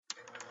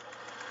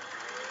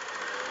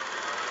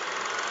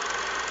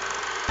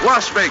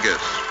Las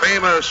Vegas,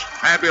 famous,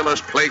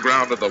 fabulous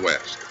playground of the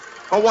West.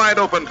 A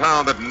wide-open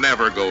town that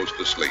never goes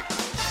to sleep.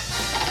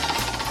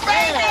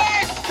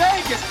 Vegas!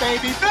 Vegas,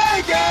 baby,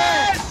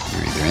 Vegas!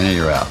 You're either in or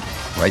you're out.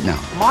 Right now.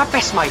 My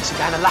best mates are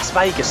going to Las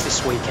Vegas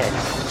this weekend.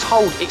 I'm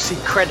told it's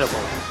incredible.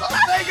 Las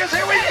Vegas,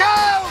 here we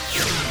go!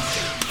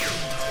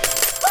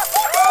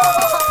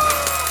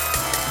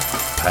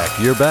 Pack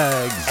your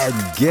bags and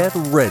get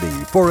ready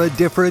for a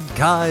different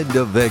kind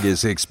of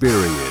Vegas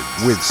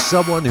experience with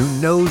someone who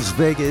knows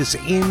Vegas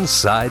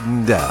inside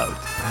and out.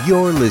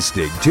 You're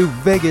listening to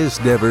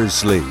Vegas Never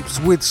Sleeps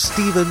with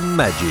Stephen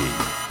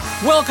Maggi.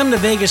 Welcome to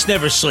Vegas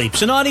Never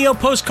Sleeps, an audio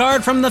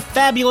postcard from the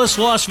fabulous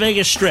Las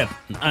Vegas Strip.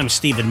 I'm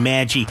Stephen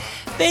Maggi.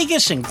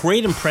 Vegas and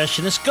great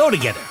impressionists go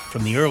together.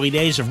 From the early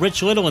days of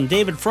Rich Little and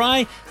David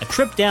Frye, a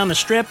trip down the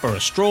Strip or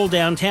a stroll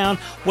downtown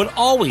would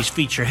always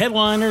feature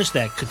headliners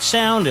that could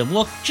sound and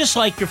look just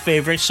like your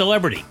favorite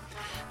celebrity.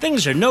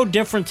 Things are no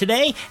different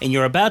today, and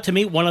you're about to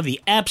meet one of the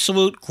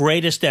absolute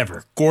greatest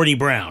ever, Gordie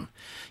Brown.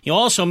 You'll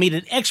also meet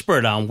an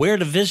expert on where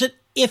to visit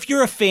if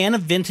you're a fan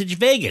of vintage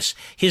Vegas.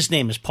 His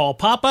name is Paul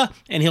Papa,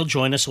 and he'll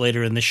join us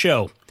later in the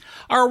show.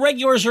 Our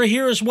regulars are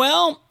here as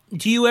well.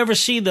 Do you ever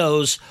see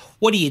those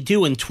what do you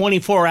do in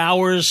 24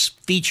 hours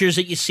features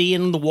that you see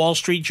in the Wall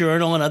Street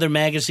Journal and other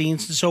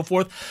magazines and so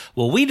forth?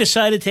 Well, we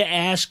decided to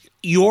ask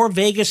your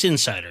Vegas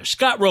insider,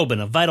 Scott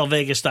Robin of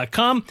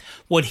VitalVegas.com,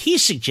 what he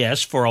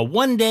suggests for a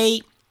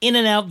one-day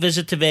in-and-out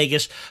visit to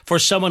Vegas for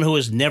someone who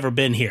has never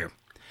been here.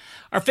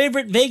 Our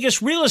favorite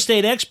Vegas real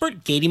estate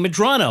expert, Gady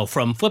Medrano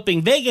from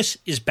Flipping Vegas,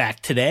 is back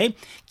today.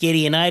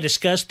 Gady and I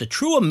discussed the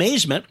true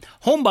amazement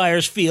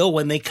homebuyers feel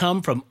when they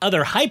come from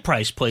other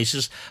high-priced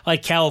places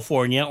like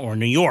California or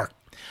New York.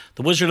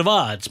 The Wizard of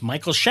Odds,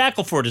 Michael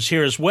Shackelford, is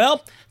here as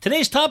well.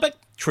 Today's topic,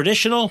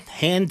 traditional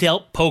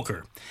hand-dealt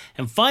poker.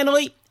 And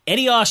finally,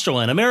 Eddie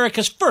Osterland,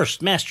 America's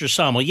first master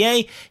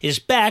sommelier, is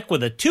back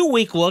with a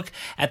 2-week look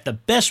at the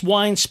best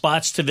wine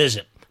spots to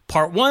visit.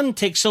 Part 1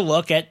 takes a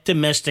look at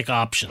domestic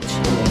options.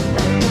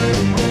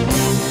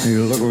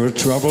 You look for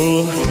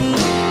trouble,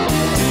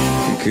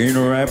 you came to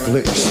the right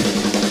place.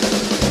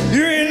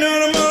 You ain't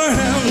none of my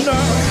hound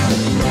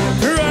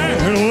dog, you're right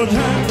all the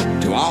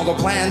time. To all the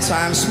plants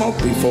I've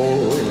smoked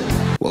before,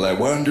 well, I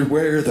wonder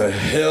where the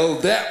hell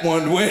that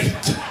one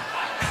went.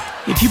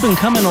 If you've been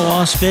coming to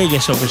Las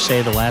Vegas over,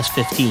 say, the last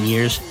 15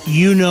 years,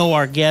 you know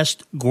our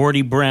guest,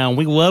 Gordie Brown.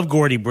 We love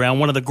Gordie Brown,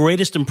 one of the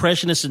greatest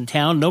impressionists in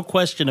town, no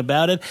question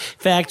about it. In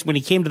fact, when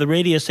he came to the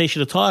radio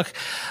station to talk,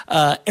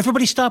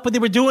 everybody stopped what they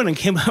were doing and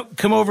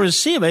come over to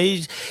see him.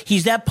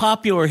 He's that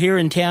popular here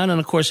in town, and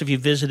of course, if you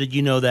visited,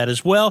 you know that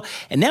as well.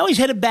 And now he's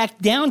headed back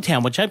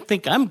downtown, which I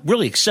think I'm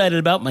really excited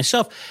about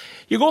myself.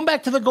 You're going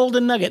back to the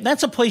Golden Nugget.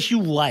 That's a place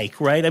you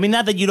like, right? I mean,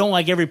 not that you don't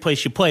like every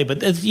place you play,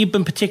 but you've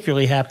been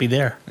particularly happy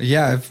there.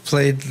 Yeah, I've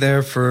played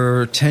there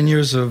for 10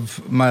 years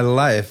of my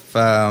life.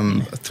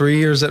 3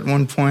 years at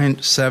one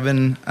point,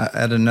 7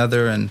 at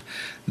another, and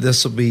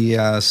this will be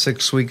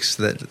 6 weeks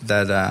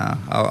that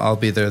I'll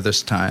be there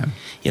this time.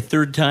 Your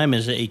third time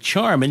is a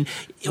charm. And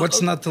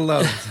what's not to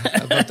love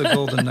about the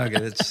Golden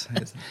Nugget? It's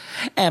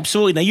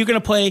absolutely. Now, you're going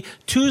to play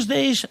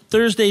Tuesdays,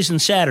 Thursdays,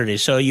 and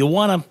Saturdays, so you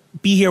want to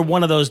be here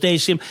one of those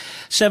days.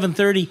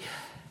 7:30.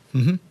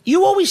 Mm-hmm.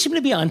 You always seem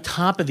to be on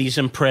top of these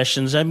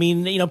impressions. I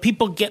mean, you know,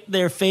 people get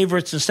their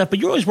favorites and stuff, but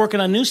you're always working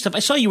on new stuff. I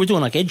saw you were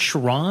doing like Ed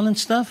Sheeran and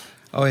stuff.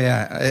 Oh,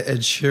 yeah, Ed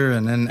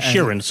Sheeran. And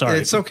Sheeran, sorry.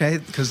 It's okay,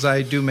 because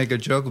I do make a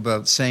joke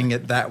about saying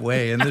it that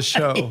way in the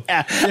show.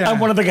 Yeah. I'm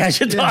one of the guys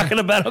you're talking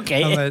about,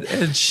 okay. I'm Ed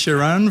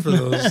Sheeran, for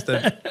those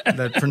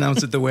that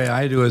pronounce it the way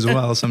I do as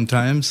well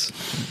sometimes.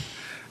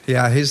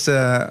 Yeah, he's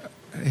if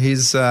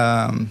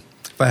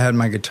I had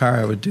my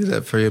guitar, I would do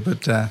that for you,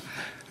 but I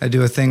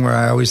do a thing where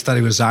I always thought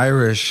he was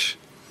Irish,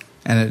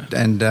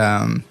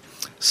 and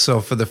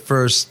so for the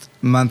first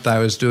month I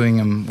was doing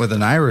him with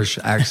an Irish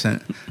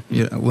accent.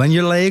 You know, when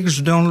your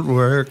legs don't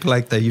work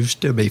like they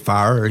used to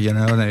before, you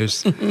know.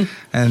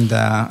 And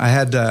I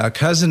had a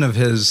cousin of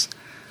his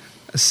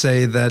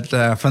say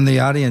that from the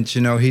audience,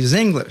 you know, he's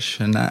English,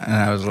 and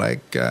I was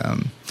like,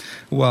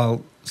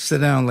 well,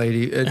 sit down,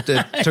 lady. It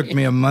took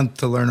me a month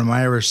to learn him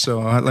Irish, so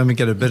let me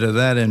get a bit of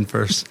that in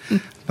first.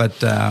 But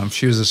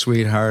she was a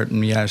sweetheart,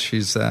 and yeah,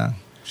 she's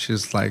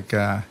like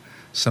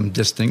some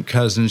distant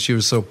cousin. She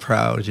was so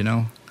proud, you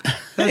know.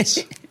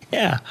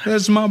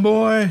 That's my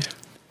boy.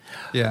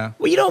 Yeah.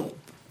 Well, you know,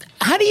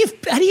 how do you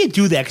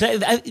do that?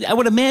 Because I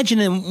would imagine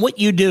in what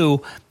you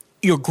do,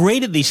 you're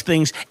great at these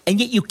things, and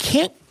yet you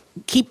can't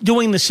keep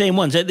doing the same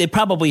ones. They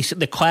probably,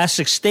 the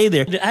classics stay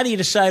there. How do you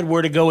decide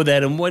where to go with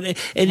that? And what? And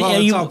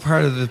it's all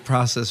part of the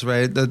process,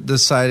 right? The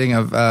deciding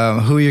of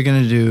who you're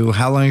going to do,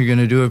 how long you're going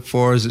to do it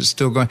for. Is it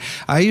still going?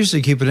 I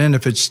usually keep it in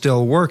if it's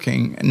still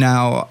working.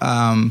 Now,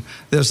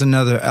 there's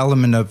another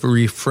element of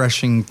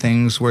refreshing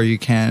things where you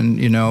can,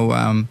 you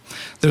know,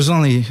 there's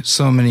only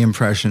so many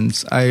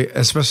impressions,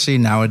 especially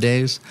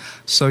nowadays.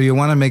 So you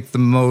want to make the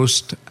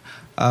most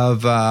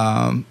of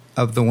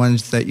the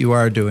ones that you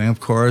are doing, of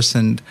course,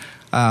 and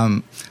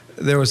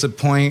there was a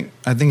point,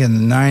 I think in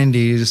the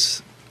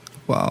 90s,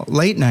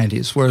 late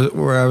 90s,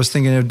 where I was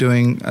thinking of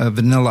doing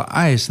Vanilla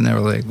Ice, and they were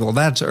like, well,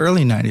 that's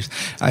early 90s.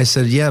 I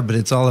said, yeah, but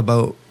it's all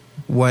about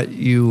what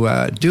you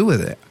do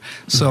with it.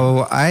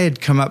 So I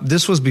had come up,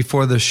 this was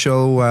before the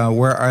show,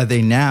 Where Are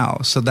They Now?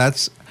 So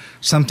that's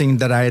something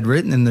that I had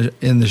written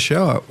in the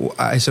show.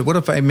 I said, what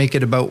if I make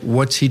it about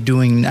what's he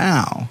doing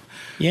now?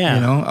 Yeah.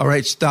 You know, all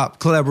right, stop,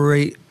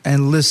 collaborate,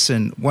 and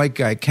listen. White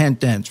guy can't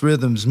dance,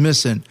 rhythms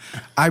missing.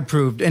 I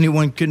proved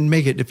anyone can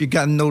make it. If you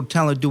got no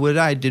talent, do what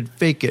I did,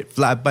 fake it.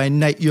 Fly by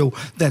night, yo,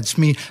 that's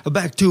me.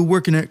 Back to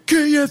working at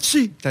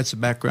KFC. That's the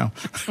background.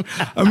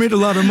 I made a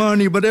lot of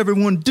money, but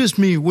everyone dissed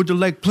me. Would you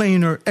like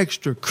plain or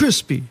extra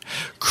crispy?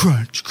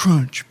 Crunch,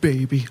 crunch,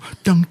 baby.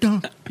 Dun,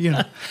 dun. You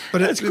know,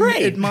 but that's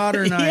great. It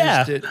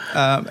modernized it,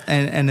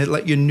 and it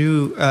let you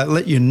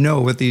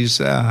know with these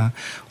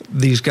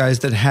guys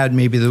that had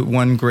maybe the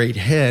one great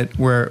hit.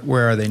 Where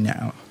are they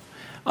now?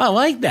 I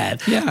like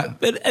that. Yeah.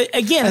 But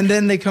again... And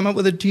then they come up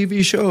with a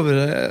TV show of it.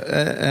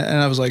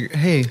 And I was like,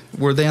 hey,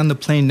 were they on the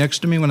plane next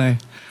to me when I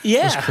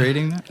was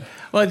creating that?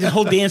 Well, the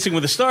whole Dancing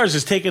with the Stars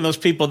is taking those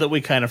people that we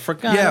kind of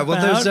forgot Yeah, well,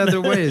 about. there's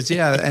other ways,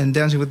 yeah. And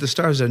Dancing with the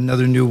Stars is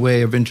another new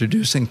way of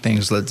introducing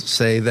things. Let's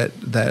say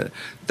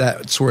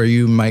that's where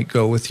you might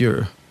go with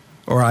your...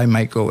 Or I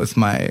might go with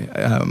my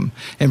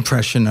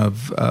impression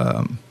of...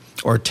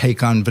 or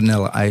take on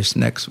Vanilla Ice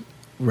next,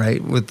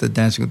 right, with the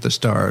Dancing with the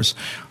Stars,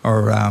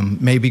 or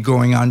maybe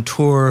going on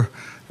tour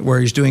where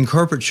he's doing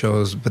corporate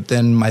shows. But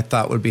then my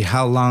thought would be,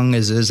 how long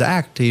is his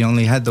act? He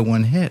only had the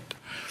one hit,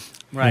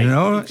 right? You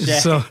know,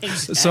 exactly.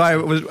 So I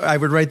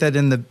would write that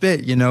in the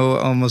bit, you know,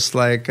 almost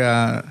like,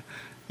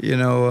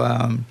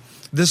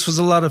 this was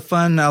a lot of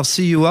fun. I'll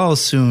see you all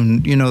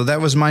soon. You know, that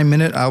was my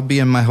minute. I'll be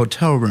in my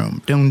hotel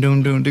room. Doom,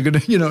 doom, doom,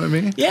 doom. You know what I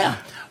mean? Yeah.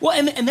 Well,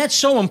 and that's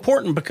so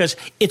important because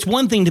it's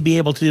one thing to be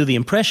able to do the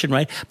impression,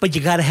 right? But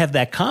you got to have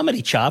that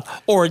comedy chop,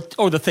 or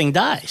the thing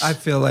dies. I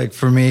feel like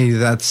for me,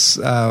 that's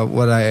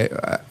what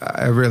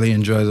I really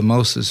enjoy the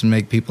most, is to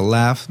make people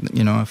laugh.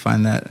 You know, I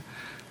find that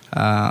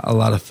a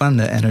lot of fun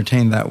to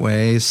entertain that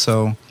way.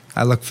 So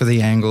I look for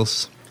the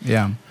angles.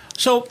 Yeah.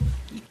 So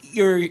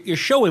your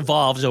show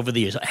evolves over the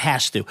years. It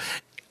has to.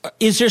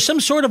 Is there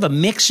some sort of a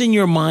mix in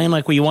your mind,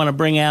 like where you want to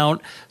bring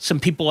out some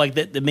people like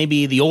that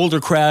maybe the older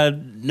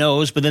crowd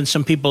knows, but then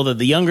some people that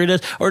the younger does?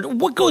 Or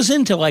what goes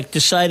into like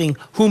deciding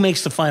who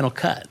makes the final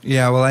cut?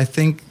 Yeah, well, I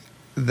think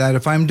that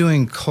if I'm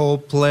doing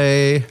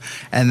Coldplay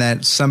and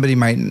that somebody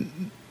might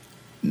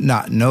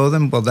not know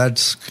them, well,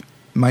 that's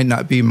might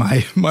not be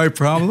my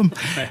problem.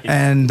 Right.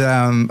 And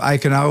I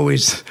can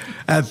always,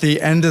 at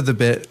the end of the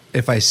bit,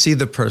 if I see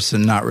the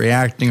person not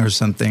reacting or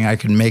something, I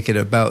can make it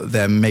about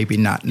them maybe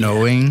not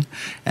knowing,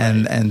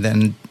 and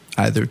then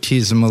either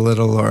tease them a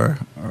little or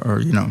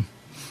you know,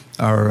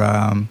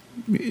 or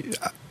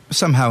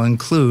somehow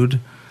include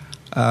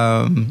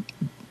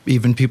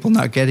even people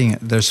not getting it.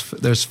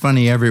 There's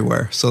funny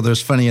everywhere, so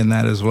there's funny in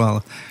that as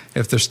well.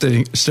 If they're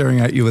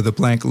staring at you with a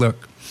blank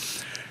look.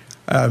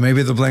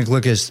 Maybe the blank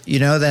look is, you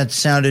know, that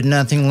sounded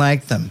nothing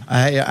like them.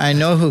 I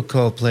know who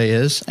Coldplay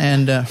is,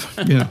 and,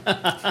 you know.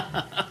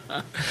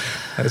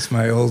 That's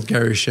my old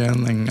Gary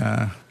Shandling.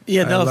 I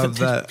love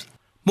that.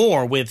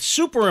 More with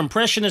super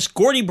impressionist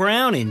Gordie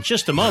Brown in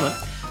just a moment.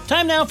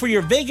 Time now for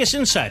your Vegas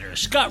Insider,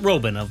 Scott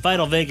Robin of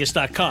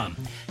VitalVegas.com.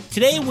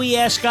 Today we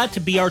ask Scott to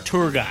be our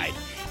tour guide.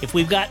 If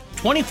we've got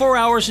 24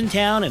 hours in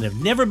town and have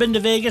never been to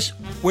Vegas,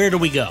 where do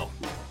we go?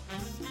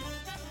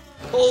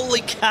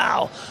 Holy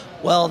cow.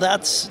 Well,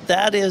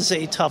 that is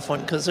a tough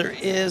one because there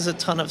is a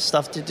ton of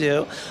stuff to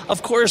do.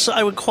 Of course,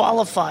 I would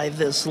qualify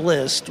this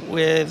list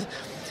with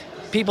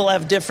people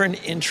have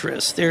different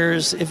interests.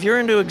 If you're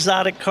into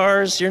exotic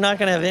cars, you're not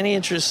going to have any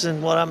interest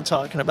in what I'm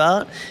talking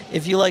about.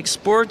 If you like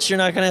sports, you're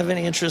not going to have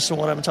any interest in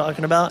what I'm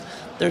talking about.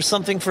 There's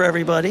something for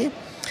everybody.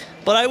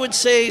 But I would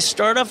say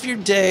start off your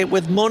day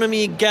with Mon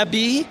Ami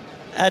Gabi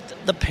at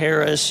the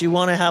Paris. You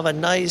want to have a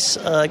nice,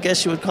 I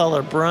guess you would call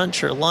it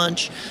brunch or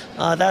lunch.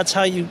 That's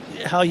how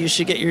you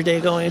should get your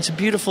day going. It's a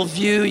beautiful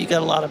view. You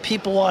got a lot of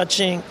people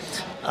watching.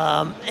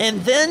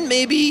 And then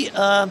maybe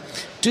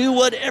do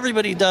what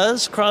everybody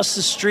does, cross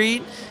the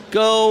street,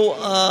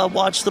 go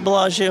watch the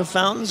Bellagio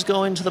fountains,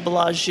 go into the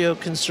Bellagio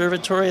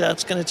Conservatory.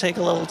 That's going to take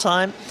a little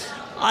time.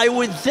 I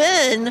would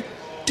then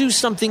do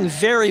something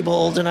very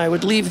bold, and I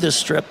would leave this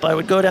strip. I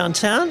would go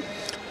downtown.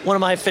 One of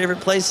my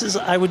favorite places,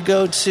 I would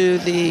go to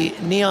the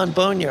Neon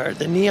Boneyard,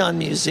 the Neon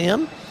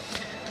Museum.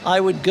 I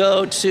would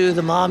go to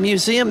the Ma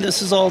Museum.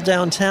 This is all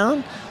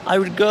downtown. I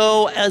would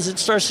go, as it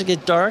starts to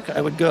get dark,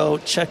 I would go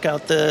check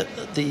out the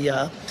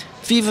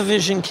Viva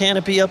Vision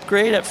canopy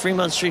upgrade at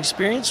Fremont Street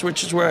Experience,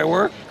 which is where I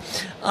work.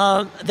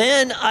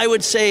 Then I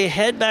would say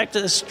head back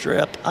to the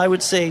Strip. I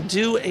would say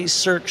do a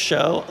Cirque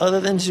show. Other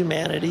than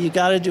Zumanity, you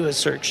got to do a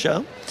Cirque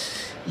show.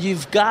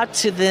 You've got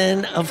to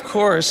then, of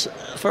course,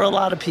 for a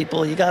lot of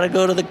people, you got to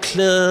go to the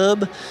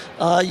club.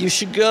 You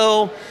should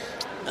go,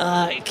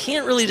 I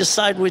can't really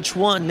decide which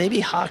one.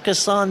 Maybe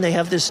Hakkasan, they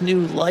have this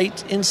new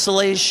light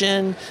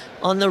installation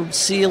on the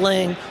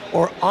ceiling,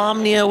 or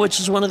Omnia, which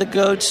is one of the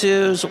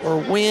go-tos, or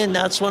Wynn,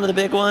 that's one of the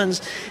big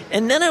ones.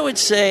 And then I would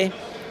say,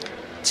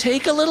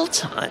 take a little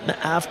time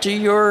after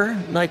your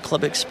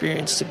nightclub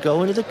experience to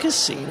go into the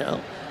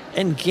casino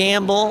and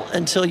gamble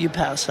until you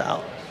pass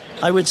out.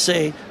 I would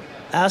say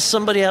ask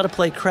somebody how to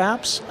play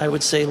craps. I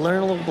would say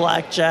learn a little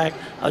blackjack.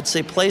 I would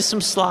say play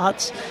some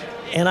slots.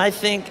 And I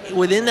think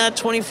within that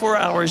 24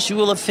 hours, you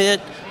will have hit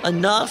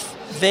enough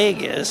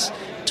Vegas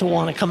to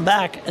want to come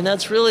back. And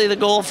that's really the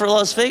goal for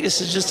Las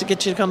Vegas, is just to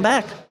get you to come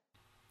back.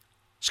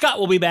 Scott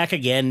will be back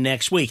again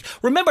next week.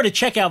 Remember to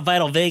check out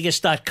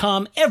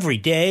VitalVegas.com every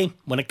day.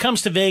 When it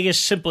comes to Vegas,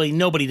 simply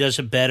nobody does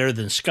it better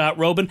than Scott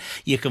Robin.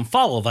 You can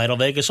follow Vital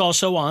Vegas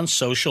also on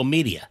social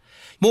media.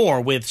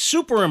 More with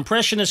super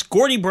impressionist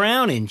Gordie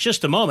Brown in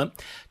just a moment.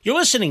 You're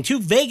listening to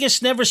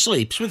Vegas Never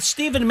Sleeps with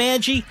Stephen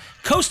Maggi,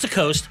 coast to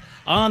coast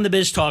on the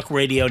Biz Talk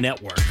Radio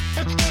Network.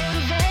 Let's go to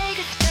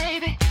Vegas,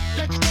 baby.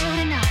 Let's go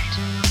tonight.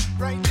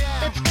 Right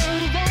now. Let's go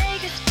to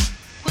Vegas.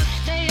 We'll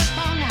stay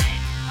up all night.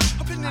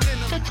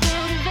 Let's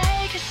go to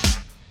Vegas.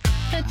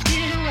 Let's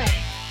get away.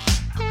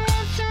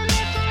 Once and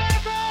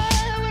forever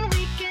when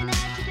we can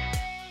have today.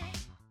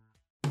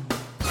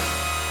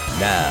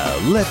 Now,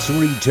 let's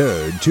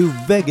return to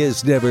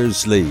Vegas Never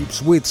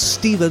Sleeps with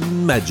Stephen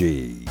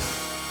Maggi.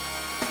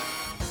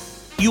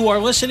 You are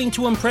listening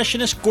to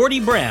impressionist Gordie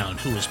Brown,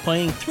 who is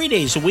playing 3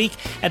 days a week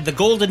at the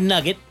Golden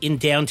Nugget in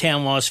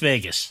downtown Las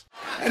Vegas.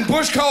 And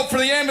Bush called for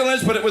the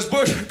ambulance, but it was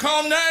Bush.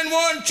 Call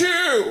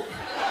 912.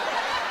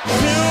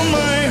 Fill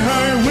my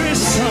heart with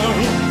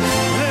song.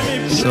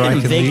 So I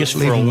in can Vegas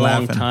leave for a them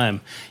long laughing.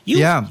 time.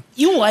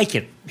 You like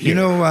it here. You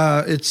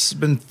know, it's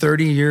been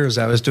 30 years.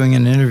 I was doing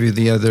an interview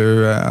the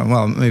other,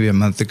 maybe a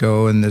month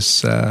ago, and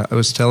it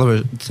was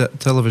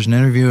television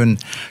interview,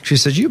 and she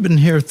said, "You've been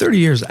here 30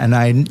 years," and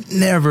I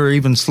never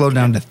even slowed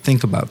down to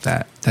think about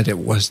that it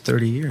was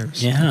 30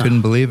 years. Yeah. I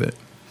couldn't believe it.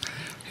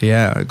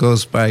 Yeah, it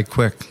goes by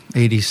quick.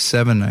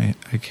 87,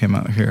 I came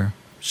out here.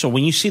 So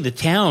when you see the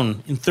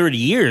town in 30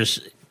 years,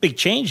 big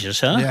changes,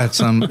 huh? Yeah,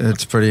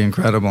 it's pretty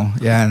incredible.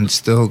 Yeah, and it's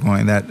still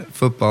going. That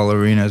football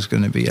arena is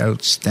going to be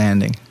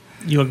outstanding.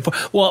 You're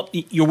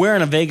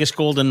wearing a Vegas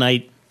Golden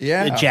Knight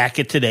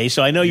jacket today,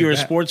 so I know you're a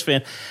sports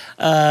fan.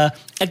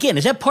 Again,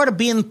 is that part of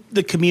being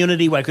the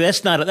community? Like,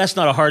 that's not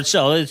a hard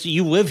sell.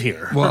 You live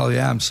here. Well,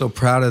 yeah, I'm so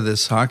proud of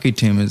this hockey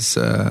team. It's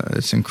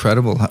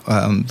incredible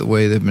the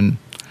way they've been,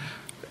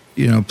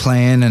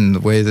 playing, and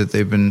the way that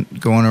they've been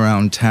going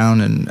around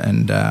town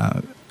and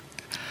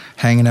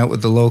hanging out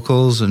with the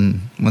locals,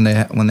 and when they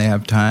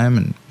have time.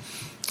 And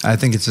I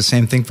think it's the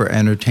same thing for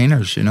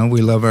entertainers.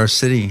 We love our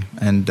city,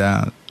 and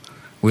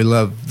we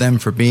love them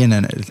for being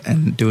in it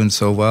and doing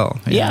so well.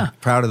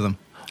 Proud of them.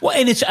 Well,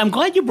 and I'm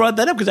glad you brought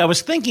that up, because I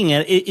was thinking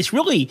it's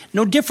really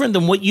no different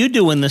than what you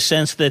do, in the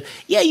sense that,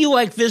 you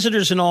like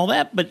visitors and all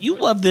that, but you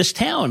love this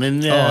town.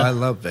 And I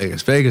love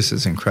Vegas. Vegas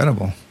is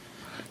incredible.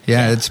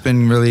 Yeah, it's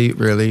been really,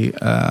 really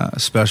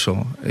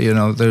special.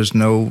 There's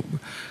no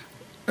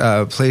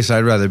place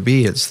I'd rather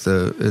be. It's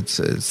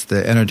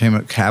the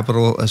entertainment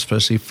capital,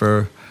 especially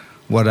for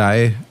what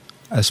I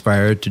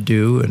aspire to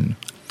do,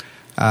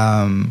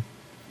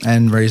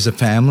 and raise a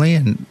family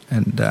and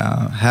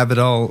have it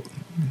all.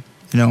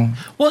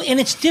 Well, and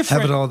it's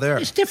different. Have it all there.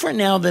 It's different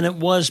now than it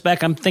was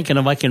back. I'm thinking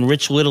of like in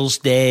Rich Little's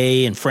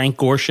day and Frank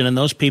Gorshin and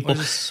those people,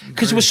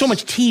 because there was so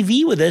much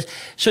TV with this.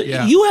 So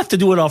you have to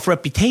do it off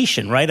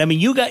reputation, right? I mean,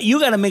 you got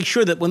to make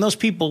sure that when those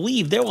people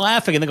leave, they're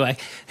laughing and they're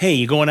like, "Hey,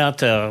 you're going out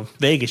to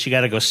Vegas. You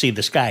got to go see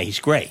this guy. He's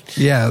great."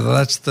 Yeah,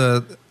 that's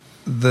the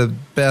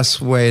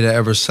best way to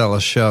ever sell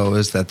a show,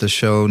 is that the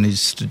show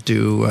needs to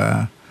do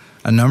a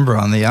number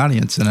on the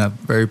audience in a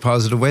very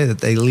positive way, that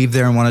they leave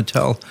there and want to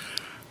tell,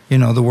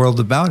 the world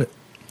about it.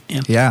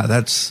 Yeah,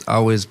 that's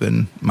always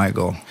been my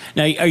goal.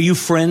 Now, are you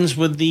friends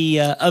with the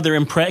other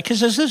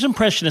because there's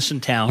impressionists in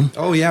town?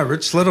 Oh yeah,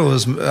 Rich Little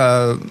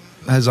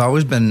has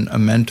always been a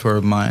mentor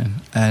of mine,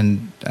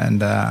 and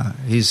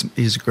he's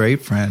a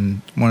great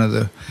friend, one of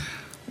the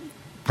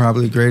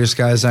probably greatest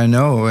guys I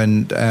know,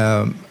 and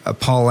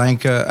Paul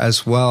Anka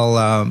as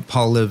well.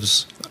 Paul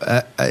lives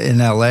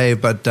in L.A.,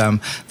 but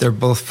they're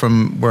both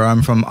from where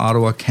I'm from,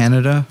 Ottawa,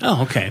 Canada.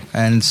 Oh, okay.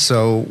 And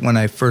so when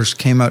I first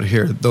came out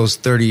here, those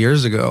 30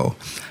 years ago,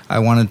 I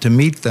wanted to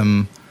meet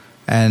them,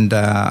 and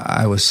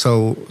I was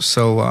so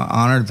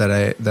honored that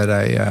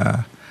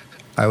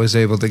I was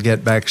able to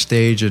get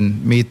backstage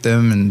and meet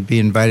them and be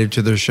invited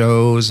to their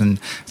shows, and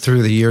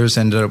through the years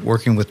ended up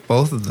working with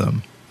both of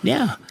them.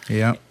 Yeah.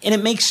 Yeah. And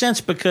it makes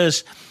sense,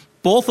 because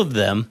both of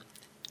them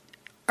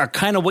are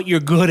kind of what you're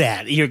good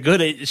at. You're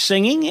good at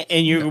singing,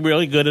 and you're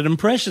really good at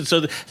impressions.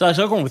 So I was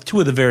going with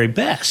two of the very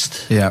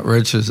best. Yeah,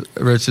 Rich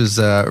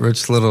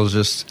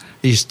Little's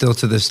he's still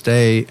to this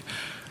day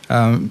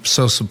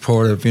so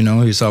supportive.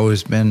 He's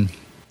always been,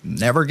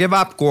 never give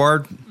up,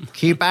 Gord.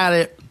 Keep at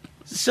it.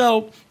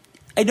 So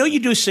I know you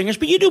do singers,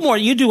 but you do more.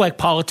 You do like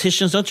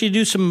politicians, don't you?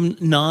 Do some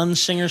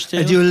non-singers too?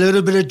 I do a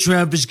little bit of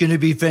Trump. It's going to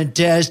be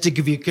fantastic.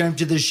 If you come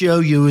to the show,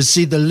 you will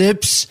see the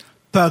lips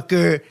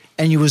pucker,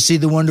 and you will see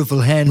the wonderful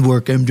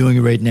handwork I'm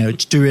doing right now.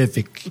 It's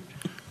terrific.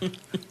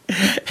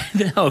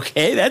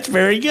 Okay, that's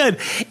very good.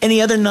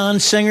 Any other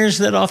non-singers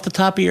that off the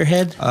top of your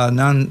head?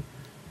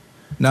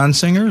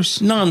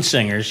 Non-singers?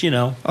 Non-singers,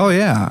 Oh,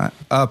 yeah.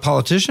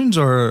 Politicians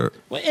or?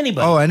 Well,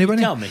 anybody. Oh,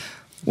 anybody? Tell me.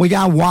 We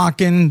got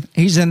Walken.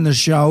 He's in the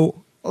show.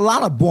 A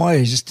lot of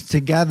boys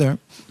together.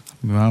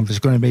 Well, it's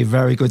going to be a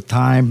very good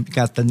time.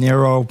 Got De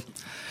Niro.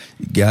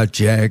 You got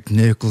Jack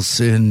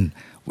Nicholson.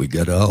 We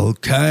got all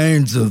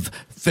kinds of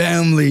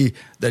family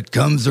that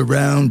comes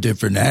around,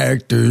 different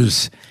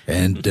actors,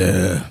 and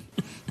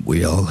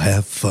we all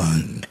have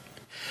fun.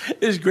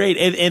 It's great,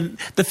 and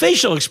the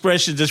facial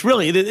expressions. It's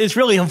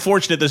really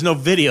unfortunate. There's no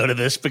video to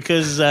this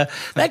because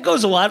that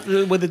goes a lot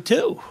with it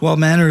too. Well,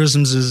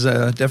 mannerisms is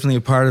definitely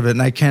a part of it,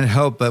 and I can't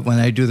help but when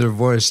I do their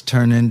voice,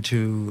 turn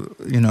into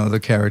the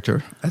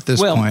character at this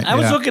point. I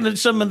was looking at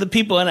some of the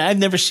people, and I've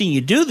never seen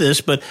you do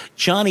this, but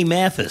Johnny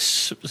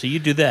Mathis. So you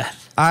do that.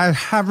 I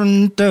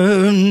haven't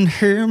done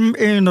him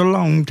in a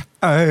long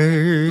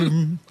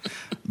time,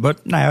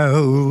 but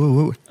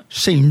now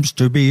seems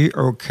to be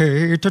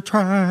okay to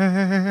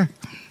try.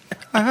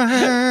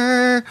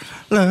 I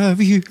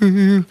love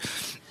you,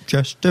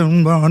 just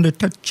don't want to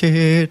touch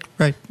it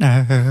right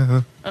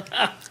now.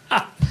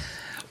 How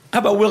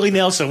about Willie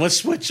Nelson?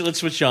 Let's switch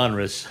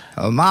genres.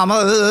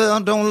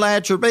 Mama, don't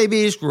let your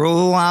babies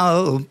grow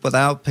up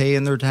without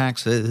paying their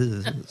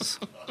taxes.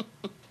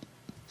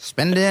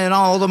 Spending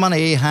all the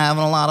money,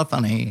 having a lot of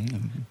funny.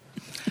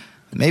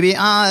 Maybe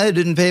I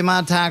didn't pay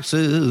my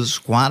taxes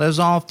quite as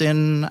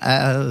often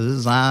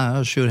as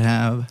I should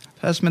have.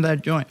 Pass me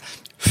that joint.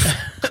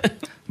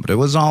 But it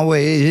was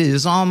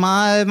always on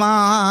my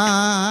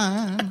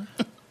mind.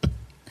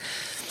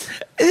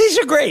 These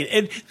are great.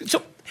 And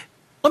so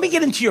let me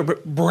get into your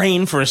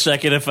brain for a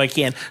second, if I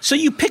can. So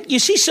you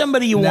see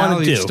somebody you want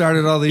to do. Now you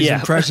started all these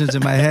impressions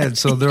in my head,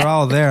 so they're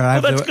all there.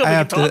 I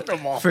have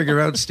to figure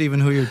out,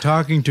 Stephen, who you're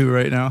talking to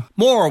right now.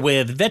 More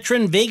with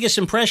veteran Vegas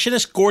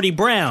impressionist Gordie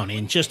Brown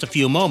in just a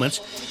few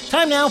moments.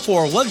 Time now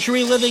for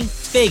Luxury Living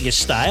Vegas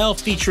Style,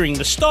 featuring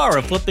the star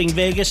of Flipping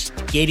Vegas,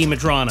 Gady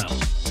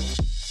Medrano.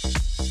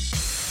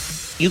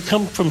 You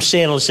come from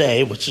San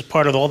Jose, which is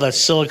part of all that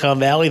Silicon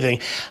Valley thing.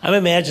 I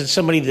imagine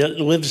somebody that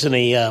lives in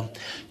a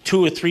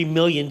 $2 or $3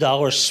 million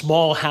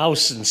small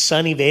house in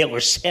Sunnyvale or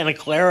Santa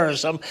Clara or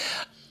something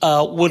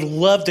would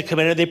love to come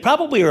in. They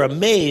probably are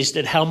amazed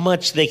at how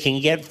much they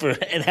can get for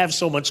and have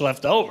so much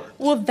left over.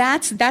 Well,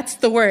 that's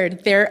the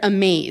word. They're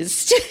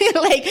amazed.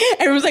 Like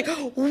everyone's like,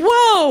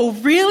 "Whoa,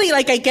 really?"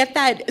 Like I get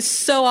that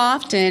so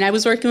often. I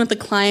was working with a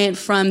client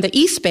from the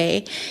East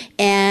Bay,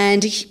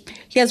 and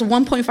he has a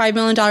 $1.5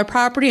 million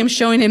property. I'm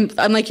showing him,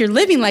 I'm like, you're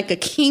living like a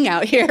king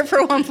out here for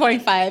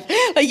 1.5.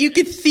 Like you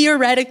could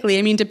theoretically,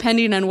 I mean,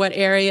 depending on what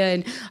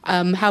area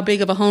and how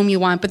big of a home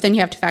you want, but then you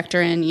have to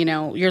factor in,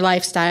 your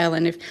lifestyle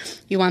and if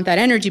you want that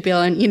energy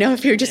bill and,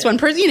 if you're just one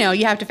person,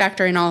 you have to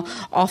factor in all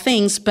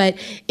things. But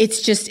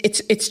it's just,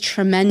 it's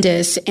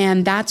tremendous.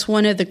 And that's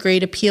one of the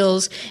great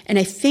appeals. And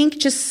I think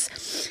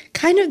just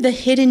kind of the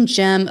hidden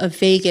gem of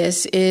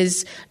Vegas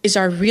is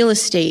our real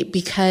estate,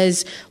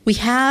 because we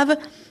have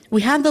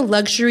the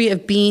luxury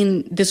of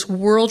being this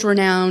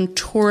world-renowned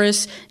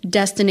tourist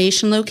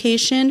destination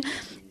location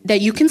that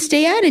you can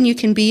stay at, and you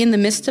can be in the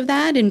midst of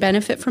that and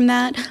benefit from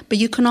that, but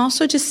you can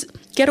also just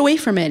get away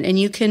from it, and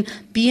you can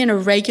be in a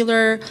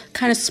regular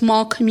kind of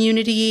small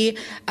community.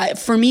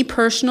 For me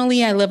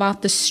personally, I live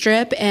off the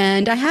Strip,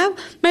 and I have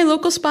my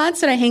local spots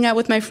that I hang out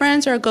with my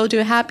friends or go to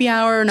a happy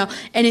hour,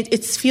 and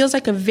it feels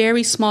like a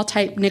very small,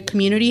 tight-knit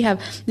community. You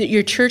have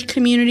your church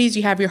communities,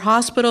 you have your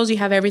hospitals, you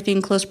have everything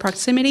in close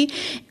proximity,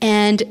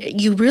 and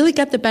you really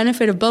get the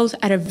benefit of both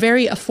at a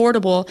very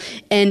affordable,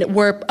 and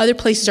where other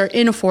places are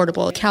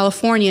inaffordable.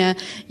 California,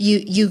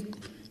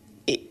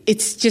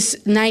 it's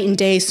just night and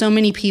day. So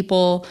many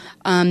people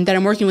that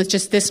I'm working with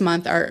just this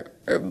month are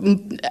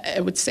I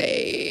would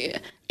say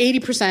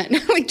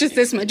 80%, like just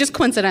this month. Just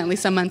coincidentally,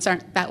 some months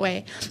aren't that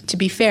way, to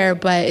be fair,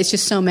 but it's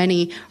just so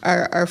many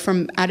are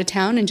from out of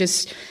town and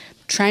just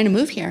trying to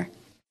move here.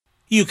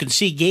 You can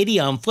see Gady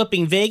on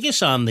Flipping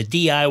Vegas on the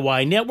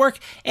DIY Network,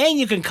 and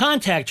you can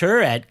contact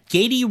her at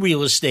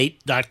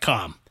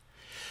GadyRealEstate.com.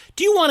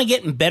 Do you want to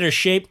get in better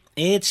shape?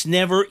 It's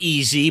never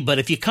easy, but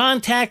if you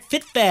contact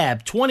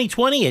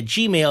FitFab2020 at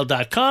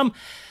gmail.com,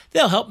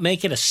 they'll help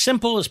make it as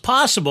simple as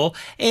possible,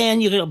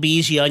 and it'll be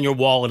easy on your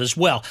wallet as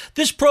well.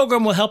 This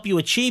program will help you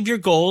achieve your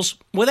goals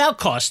without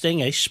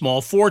costing a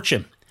small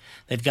fortune.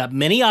 They've got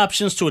many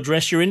options to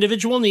address your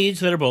individual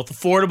needs that are both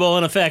affordable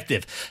and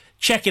effective.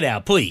 Check it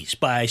out, please,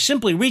 by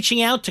simply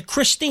reaching out to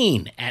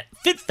Christine at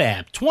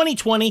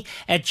FitFab2020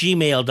 at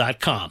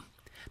gmail.com.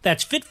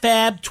 That's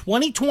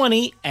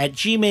FitFab2020 at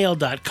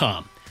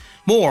gmail.com.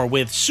 More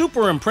with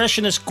super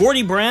impressionist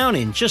Gordie Brown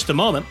in just a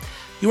moment.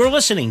 You are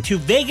listening to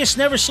Vegas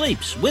Never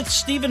Sleeps with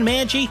Stephen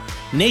Maggi,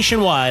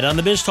 nationwide on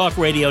the BizTalk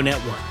Radio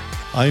Network.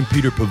 I'm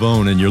Peter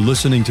Pavone, and you're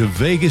listening to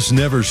Vegas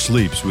Never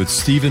Sleeps with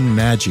Stephen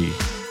Maggi.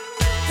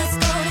 Let's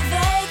go to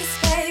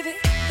Vegas, baby.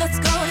 Let's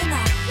go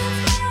tonight.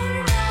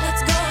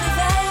 Let's go to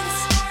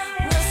Vegas.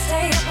 We'll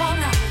stay up all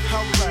night.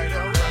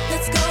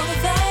 Let's go to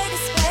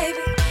Vegas,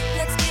 baby.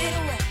 Let's get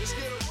away.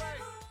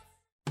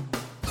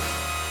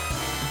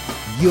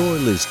 You're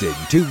listening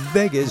to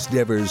Vegas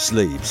Never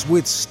Sleeps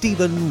with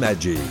Stephen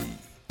Maggi.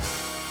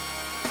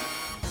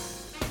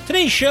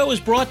 Today's show is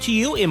brought to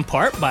you in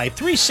part by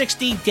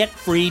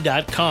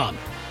 360debtfree.com.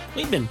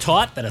 We've been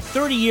taught that a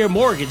 30-year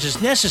mortgage is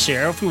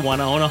necessary if we want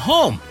to own a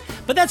home.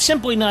 But that's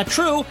simply not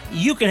true.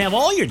 You can have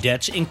all your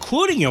debts,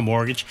 including your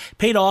mortgage,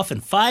 paid off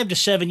in 5 to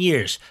 7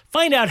 years.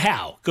 Find out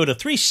how. Go to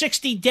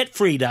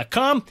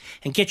 360debtfree.com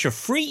and get your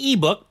free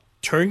ebook,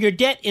 Turn Your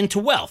Debt into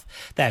Wealth.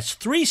 That's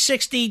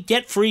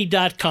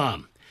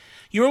 360debtfree.com.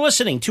 You're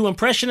listening to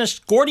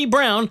impressionist Gordie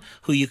Brown,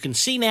 who you can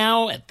see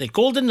now at the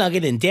Golden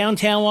Nugget in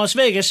downtown Las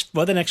Vegas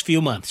for the next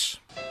few months.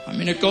 I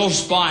mean, it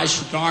goes by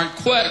so darn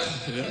quick.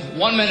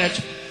 1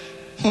 minute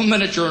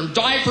you're in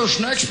diapers,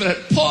 next minute,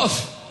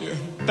 poof, you're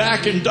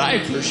back in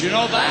diapers. You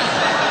know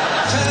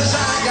that? 'Cause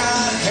I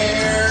got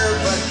hair,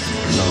 but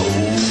no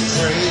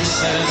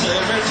traces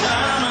every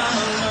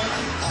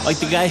time I'm Like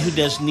the guy who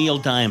does Neil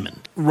Diamond,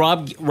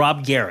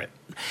 Rob Garrett.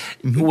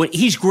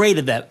 He's great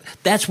at that.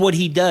 That's what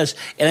he does.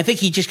 And I think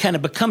he just kind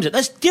of becomes it.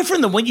 That's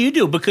different than what you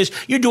do because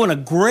you're doing a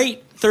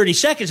great 30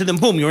 seconds and then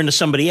boom, you're into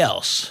somebody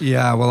else.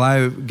 Yeah, well,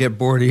 I get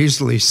bored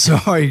easily, so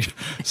I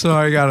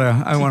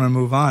want to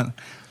move on.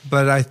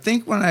 But I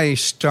think when I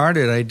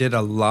started, I did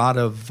a lot.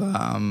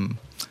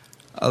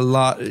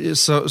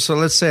 So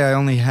let's say I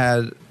only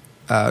had,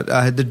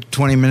 I did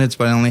 20 minutes,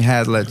 but I only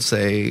had, let's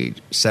say,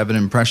 7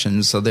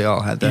 impressions. So they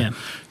all had to,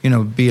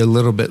 be a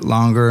little bit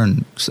longer.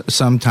 And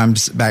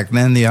sometimes back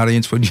then the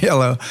audience would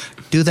yell,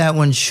 "Do that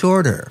one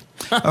shorter."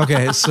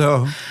 Okay,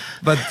 so,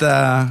 but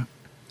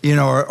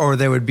or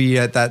they would be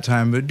at that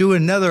time, but do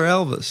another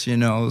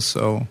Elvis.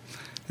 So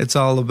it's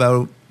all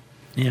about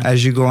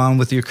as you go on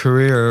with your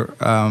career.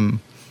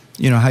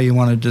 How you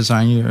want to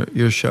design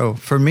your show.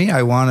 For me,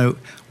 I want to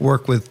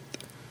work with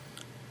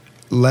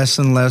less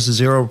and less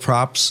zero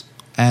props,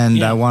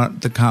 and I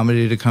want the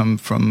comedy to come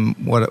from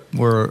what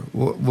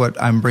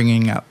I'm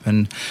bringing up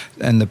and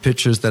the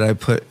pictures that I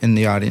put in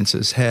the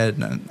audience's head,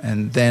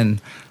 and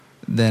then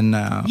it's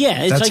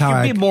that's like how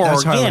you're being more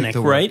that's how I like organic,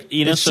 to work. right?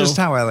 It's just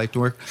how I like to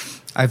work.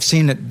 I've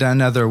seen it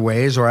done other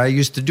ways, or I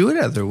used to do it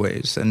other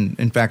ways, and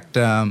in fact,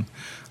 I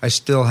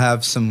still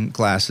have some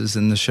glasses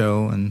in the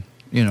show, and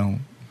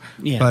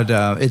but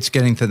it's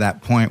getting to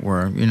that point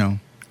where,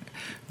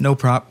 no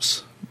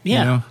props.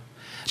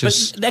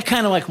 Just, but that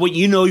kind of like what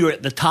you're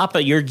at the top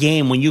of your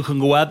game when you can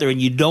go out there and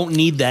you don't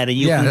need that and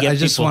you can get I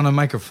just people. want a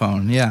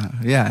microphone.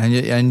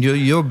 And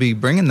you'll be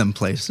bringing them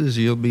places.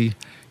 You'll be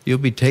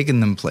taking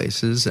them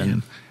places,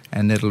 and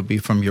it'll be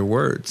from your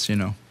words,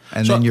 and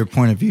then your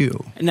point of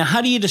view. Now,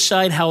 how do you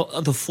decide how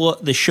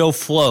the show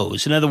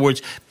flows? In other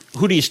words,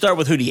 who do you start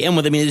with? Who do you end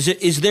with? I mean,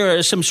 is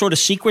there some sort of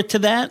secret to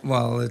that?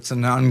 Well, it's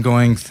an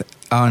ongoing.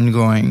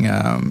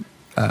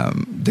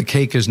 The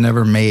cake is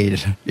never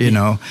made.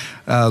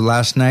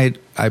 Last night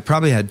I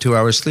probably had 2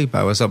 hours sleep.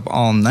 I was up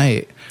all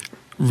night,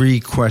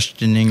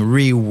 re-questioning,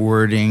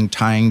 rewording,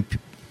 tying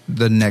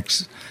the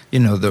next,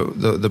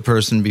 the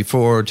person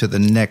before to the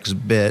next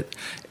bit.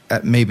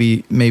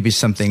 Maybe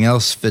something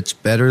else fits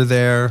better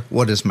there.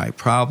 What is my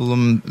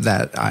problem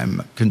that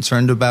I'm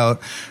concerned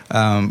about?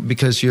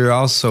 Because you're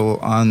also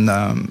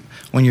on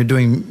when you're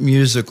doing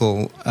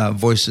musical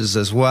voices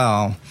as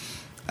well.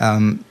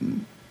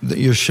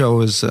 Your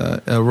show is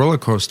a roller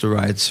coaster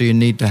ride, so you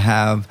need to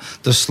have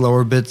the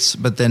slower bits,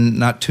 but then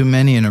not too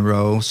many in a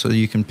row, so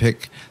you can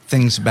pick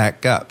things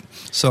back up.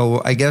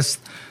 So I guess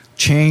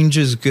change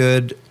is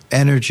good,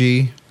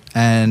 energy,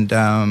 and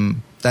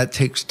that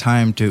takes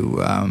time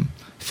to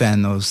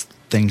fan those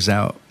things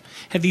out.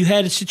 Have you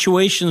had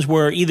situations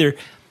where either,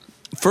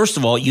 first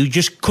of all, you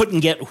just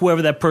couldn't get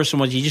whoever that person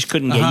was, you just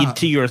couldn't get you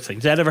to your thing?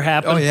 Does that ever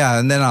happen? Oh, yeah,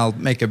 and then I'll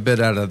make a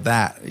bit out of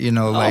that.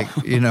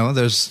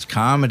 There's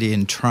comedy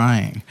in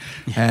trying.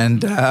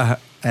 And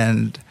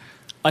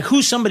like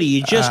who's somebody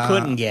you just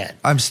couldn't get?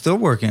 I'm still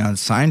working on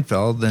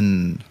Seinfeld,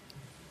 and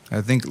I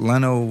think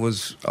Leno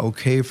was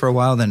okay for a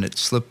while, then it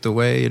slipped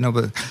away,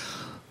 but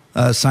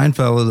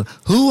Seinfeld was,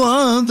 "Who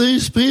are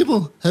these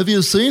people? Have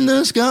you seen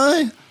this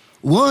guy?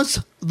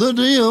 What's the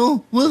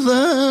deal with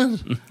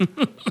that?"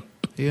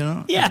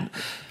 Yeah.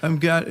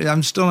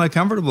 I'm still not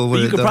comfortable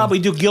with it. You could probably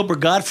do Gilbert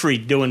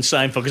Gottfried doing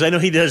Seinfeld, because I know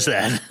he does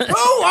that.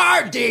 Who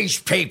are these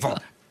people?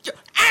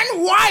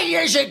 And why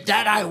is it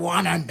that I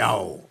want to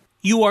know?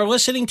 You are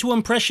listening to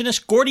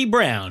impressionist Gordie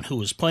Brown,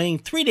 who is playing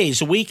 3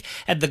 days a week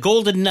at the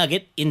Golden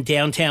Nugget in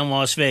downtown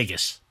Las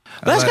Vegas.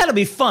 Well, that's got to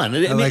be fun.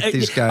 I like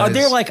these guys. Are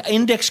there like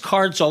index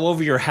cards all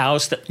over your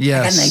house?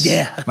 Yes. I had an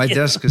idea. My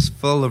desk is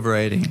full of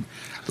writing,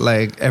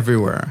 like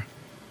everywhere.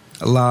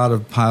 A lot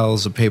of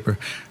piles of paper.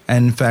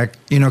 And in fact,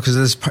 because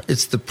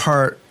it's the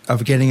part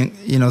of getting,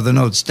 the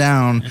notes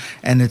down,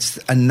 and it's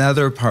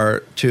another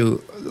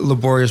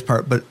laborious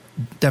part, but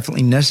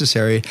definitely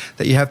necessary,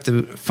 that you have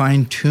to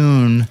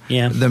fine-tune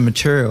the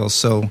material.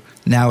 So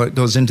now it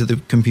goes into the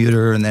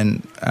computer and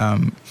then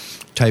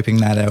typing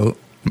that out.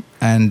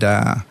 And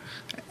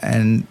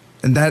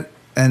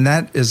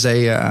that is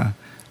a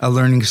a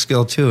learning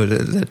skill too.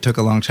 That took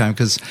a long time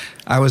because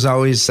I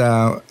always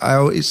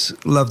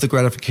loved the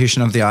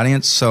gratification of the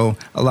audience. So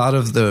a lot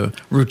of the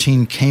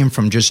routine came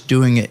from just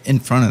doing it in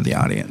front of the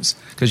audience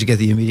because you get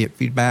the immediate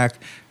feedback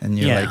and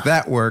you're like,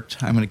 that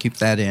worked. I'm going to keep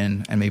that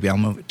in and maybe I'll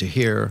move it to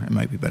here. It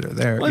might be better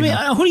there. Well, I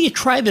mean, who do you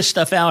try this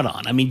stuff out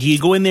on? I mean, do you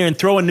go in there and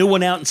throw a new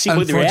one out and see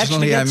what the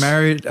reaction gets? Unfortunately, I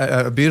married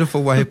a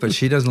beautiful wife, but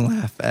she doesn't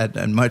laugh at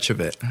much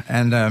of it.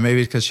 And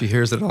maybe because she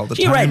hears it all the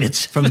time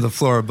from the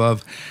floor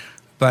above.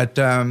 But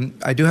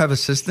I do have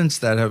assistants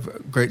that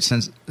have great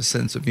sense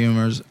of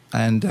humor,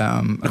 and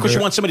of course you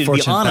want somebody to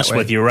be honest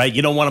with you, right?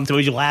 You don't want them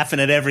to be laughing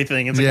at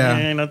everything. It's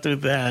like, don't do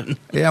that.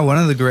 Yeah, one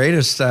of the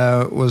greatest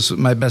was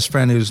my best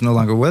friend, who's no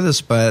longer with us,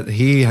 but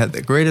he had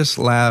the greatest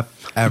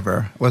laugh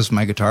ever. Was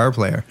my guitar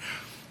player,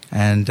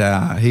 and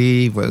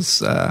he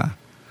was a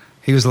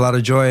lot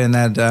of joy in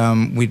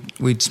that.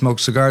 We'd smoke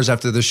cigars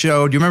after the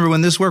show. Do you remember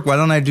when this worked? Why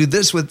don't I do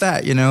this with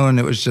that? And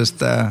it was just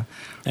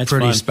pretty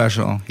fun.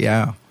 Special.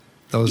 Yeah.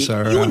 Those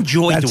are you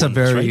enjoy that's doing a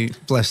very this,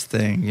 right? blessed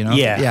thing,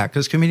 Yeah,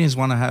 because comedians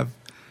want to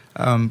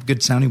have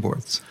good sounding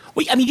boards.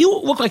 Well, I mean, you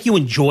look like you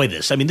enjoy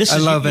this. I mean, I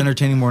love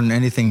entertaining more than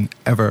anything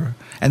ever,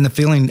 and the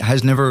feeling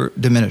has never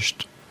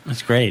diminished.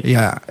 That's great.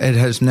 Yeah, it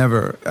has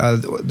never.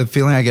 The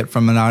feeling I get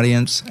from an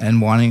audience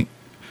and wanting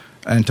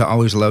and to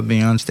always love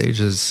being on stage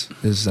is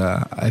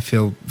I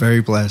feel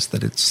very blessed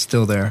that it's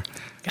still there,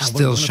 God,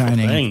 still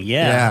shining. Thing.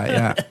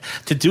 Yeah.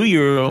 To do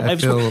your, I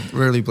feel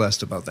really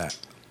blessed about that.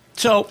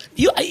 So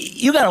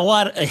you got a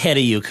lot ahead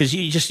of you because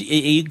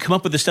you come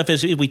up with this stuff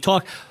as we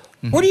talk.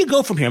 Mm-hmm. Where do you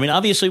go from here? I mean,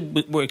 obviously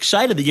we're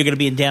excited that you're going to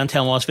be in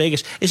downtown Las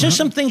Vegas. Is there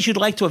some things you'd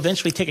like to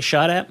eventually take a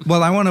shot at?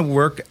 Well, I want to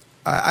work.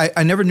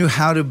 I never knew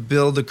how to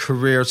build a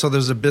career, so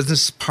there's a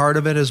business part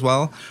of it as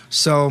well.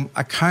 So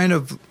I kind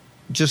of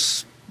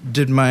just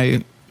did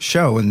my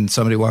show, and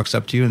somebody walks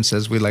up to you and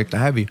says, "We'd like to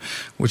have you,"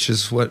 which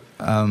is what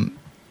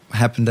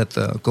happened at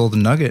the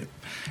Golden Nugget.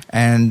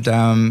 And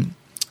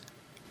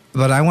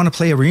but I want to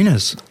play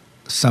arenas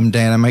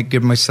someday, and I might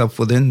give myself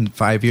within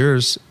 5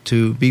 years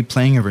to be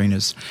playing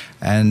arenas,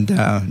 and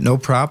no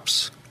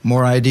props,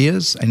 more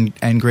ideas,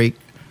 and great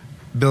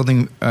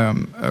building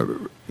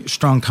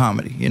strong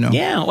comedy.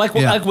 Yeah, like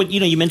when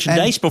you mentioned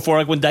Dice before,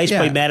 like when Dice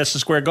played Madison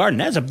Square Garden.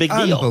 That's a big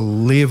deal.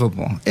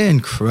 Unbelievable,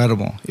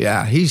 incredible.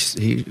 Yeah, he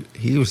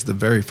was the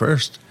very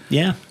first.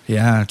 Yeah,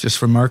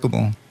 just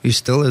remarkable. He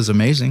still is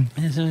amazing.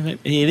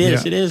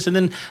 It is. And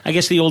then I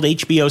guess the old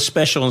HBO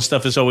special and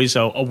stuff is always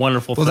a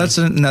wonderful thing. Well, that's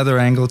another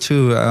angle,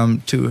 too,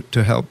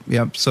 to help.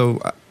 Yep.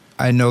 So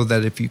I know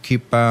that if you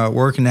keep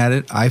working at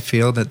it, I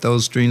feel that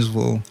those dreams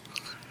will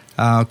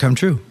come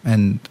true.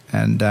 And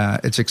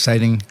it's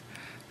exciting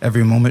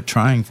every moment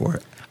trying for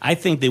it. I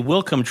think they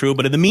will come true,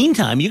 but in the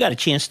meantime, you got a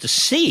chance to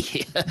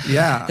see.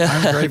 Yeah,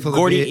 I'm grateful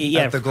to be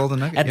at the Golden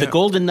Nugget. At the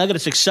Golden Nugget,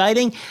 it's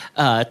exciting.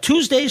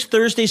 Tuesdays,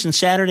 Thursdays, and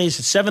Saturdays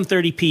at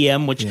 7:30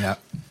 p.m., which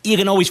you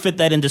can always fit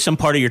that into some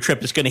part of your trip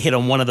that's going to hit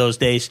on one of those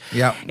days.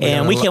 Yeah.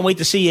 And we can't wait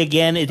to see you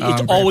again.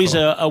 It's always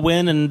a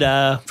win. And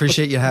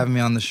appreciate you having me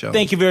on the show.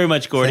 Thank you very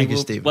much, Gordy. Thank you,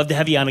 Steve. Love to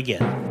have you on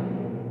again.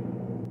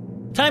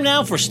 Time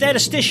now for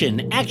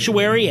statistician,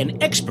 actuary,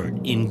 and expert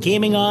in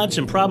gaming odds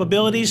and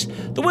probabilities,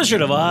 the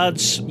Wizard of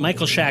Odds,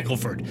 Michael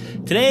Shackelford.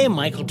 Today,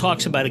 Michael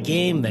talks about a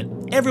game that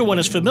everyone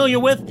is familiar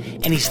with,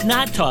 and he's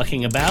not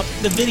talking about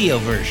the video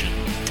version.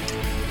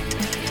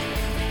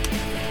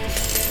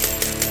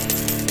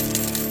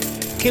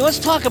 Okay, let's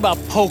talk about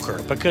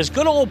poker, because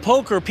good old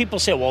poker, people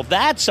say, well,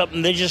 that's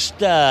something they're just,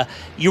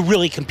 you're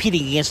really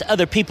competing against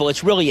other people.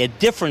 It's really a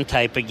different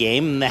type of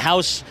game, and the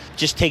house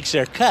just takes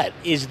their cut.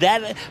 Is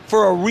that,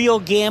 for a real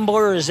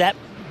gambler, is that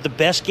the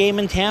best game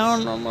in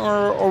town,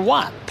 or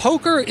what?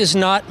 Poker is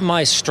not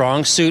my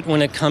strong suit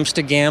when it comes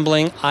to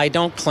gambling. I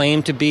don't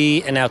claim to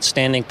be an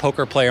outstanding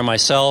poker player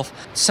myself.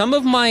 Some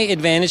of my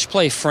Advantage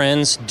Play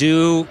friends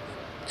do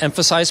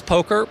emphasize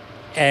poker,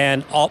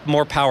 and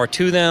more power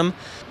to them.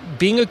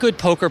 Being a good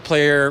poker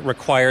player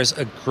requires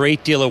a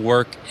great deal of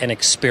work and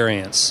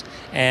experience,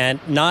 and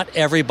not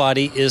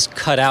everybody is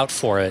cut out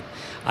for it.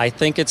 I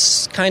think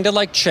it's kind of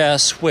like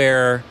chess,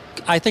 where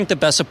I think the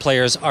best of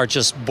players are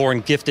just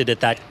born gifted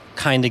at that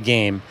kind of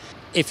game.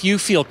 If you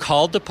feel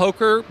called to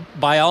poker,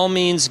 by all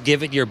means,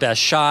 give it your best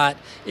shot.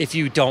 If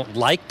you don't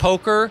like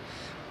poker,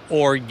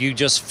 or you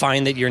just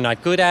find that you're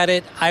not good at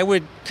it, I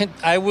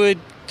would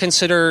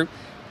consider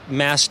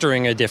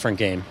mastering a different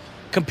game.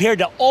 Compared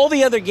to all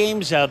the other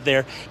games out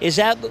there, is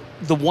that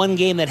the one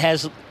game that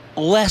has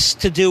less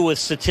to do with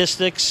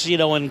statistics,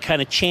 and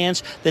kind of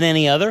chance than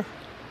any other?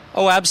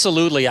 Oh,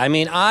 absolutely. I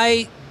mean,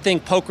 I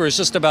think poker is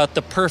just about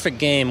the perfect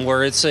game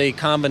where it's a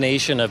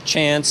combination of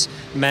chance,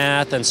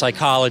 math, and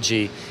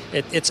psychology.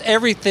 It's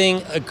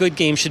everything a good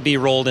game should be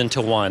rolled into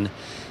one.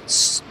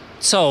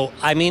 So,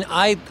 I mean,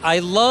 I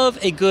love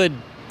a good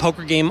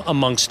poker game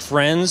amongst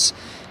friends.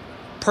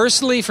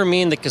 Personally, for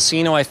me in the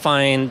casino, I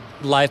find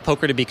live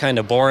poker to be kind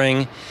of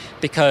boring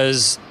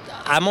because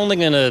I'm only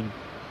going to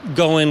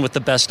go in with the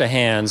best of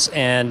hands.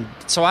 And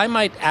so I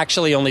might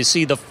actually only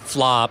see the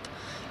flop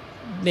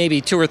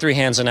maybe 2 or 3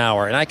 hands an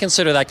hour. And I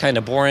consider that kind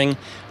of boring.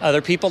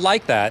 Other people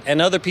like that.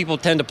 And other people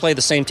tend to play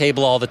the same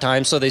table all the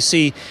time, so they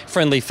see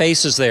friendly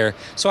faces there.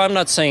 So I'm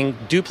not saying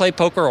do play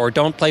poker or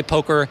don't play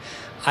poker.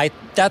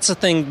 That's a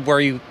thing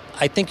where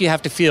I think you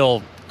have to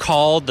feel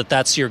called that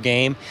that's your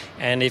game.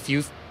 And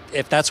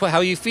if that's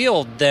how you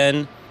feel,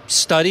 then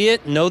study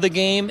it, know the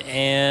game,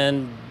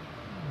 and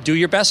do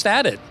your best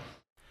at it.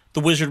 The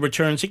Wizard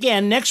returns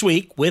again next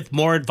week with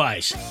more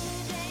advice.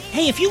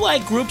 Hey, if you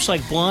like groups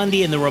like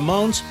Blondie and the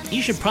Ramones,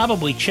 you should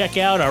probably check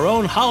out our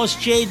own Hollis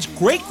Jade's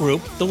great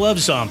group, the Love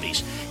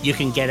Zombies. You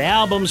can get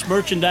albums,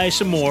 merchandise,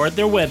 and more at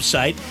their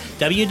website,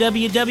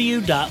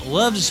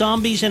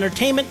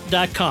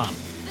 www.lovezombies.entertainment.com.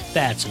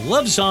 That's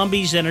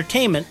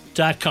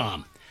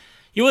lovezombies.entertainment.com.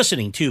 You're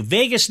listening to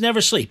Vegas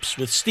Never Sleeps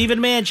with Stephen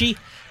Maggi,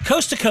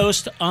 coast to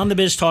coast on the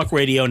Biz Talk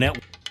Radio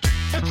Network.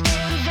 Let's go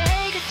to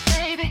Vegas,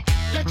 baby.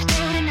 Let's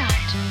go tonight.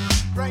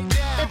 Right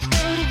now. Let's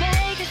go to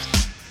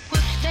Vegas.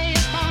 We'll stay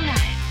up all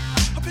night.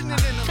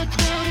 Let's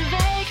go to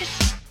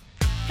Vegas.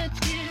 Let's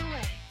get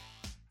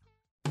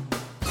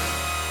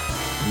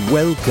away.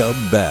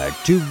 Welcome back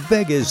to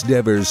Vegas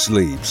Never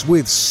Sleeps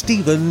with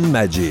Stephen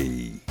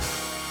Maggi.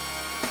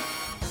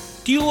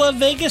 Do you love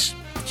Vegas?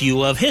 Do you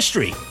love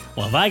history?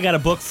 Well, have I got a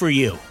book for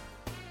you.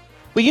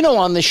 Well, you know,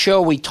 on this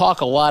show, we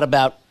talk a lot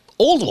about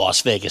old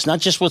Las Vegas, not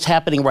just what's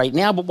happening right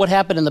now, but what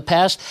happened in the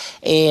past.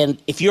 And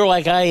if you're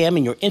like I am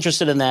and you're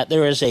interested in that,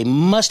 there is a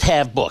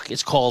must-have book.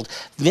 It's called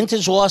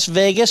Vintage Las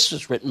Vegas.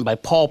 It's written by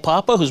Paul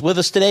Papa, who's with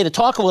us today to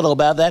talk a little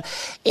about that.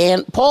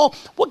 And, Paul,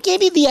 what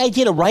gave you the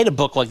idea to write a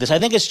book like this? I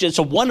think it's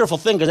a wonderful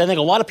thing because I think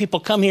a lot of people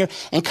come here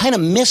and kind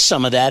of miss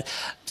some of that,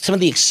 some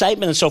of the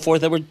excitement and so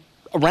forth that were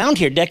around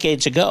here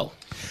decades ago.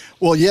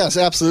 Well, yes,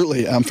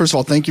 absolutely. First of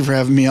all, thank you for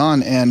having me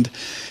on. And,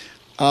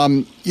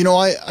 you know,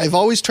 I've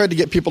always tried to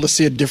get people to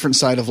see a different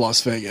side of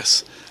Las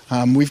Vegas.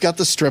 We've got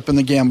the Strip and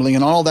the gambling,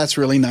 and all that's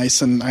really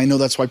nice, and I know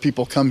that's why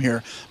people come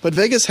here. But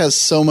Vegas has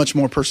so much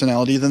more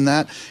personality than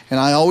that, and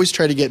I always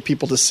try to get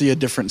people to see a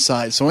different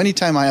side. So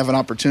anytime I have an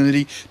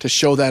opportunity to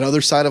show that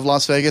other side of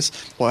Las Vegas,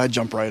 boy, I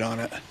jump right on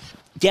it.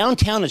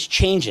 Downtown is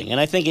changing, and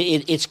I think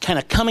it's kind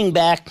of coming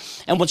back.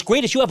 And what's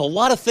great is you have a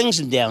lot of things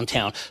in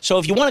downtown. So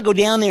if you want to go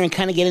down there and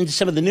kind of get into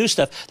some of the new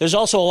stuff, there's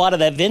also a lot of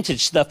that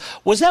vintage stuff.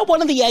 Was that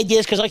one of the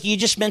ideas? Because like you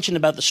just mentioned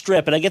about the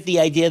Strip, and I get the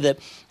idea that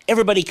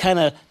everybody kind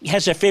of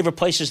has their favorite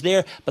places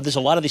there, but there's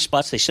a lot of these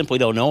spots they simply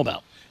don't know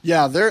about.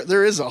 Yeah,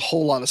 there is a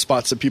whole lot of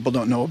spots that people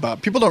don't know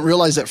about. People don't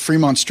realize that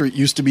Fremont Street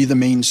used to be the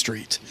main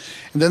street.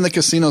 And then the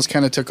casinos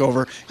kind of took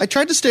over. I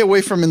tried to stay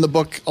away from, in the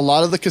book, a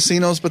lot of the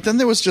casinos, but then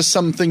there was just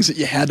some things that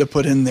you had to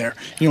put in there.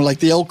 You know, like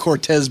the El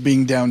Cortez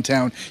being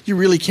downtown. You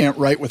really can't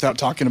write without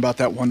talking about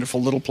that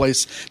wonderful little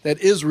place that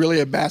is really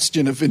a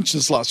bastion of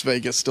vintage Las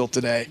Vegas still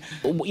today.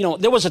 You know,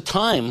 there was a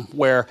time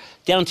where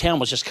downtown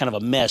was just kind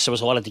of a mess. There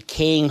was a lot of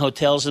decaying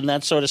hotels and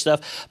that sort of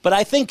stuff. But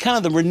I think kind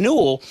of the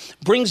renewal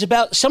brings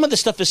about, some of the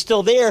stuff is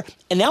still there,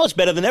 and now it's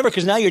better than ever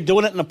because now you're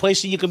doing it in a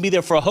place that you can be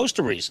there for a host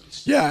of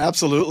reasons. Yeah,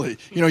 absolutely.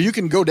 You know, you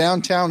can go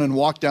downtown and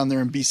walk down there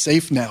and be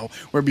safe now,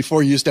 where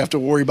before you used to have to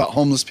worry about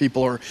homeless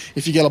people, or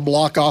if you get a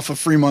block off of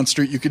Fremont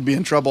Street, you could be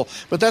in trouble.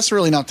 But that's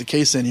really not the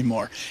case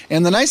anymore.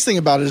 And the nice thing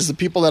about it is the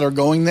people that are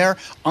going there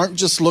aren't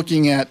just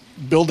looking at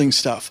building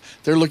stuff.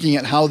 They're looking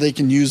at how they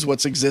can use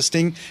what's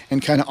existing and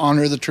kind of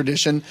honor the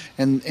tradition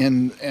and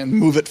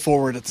move it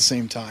forward at the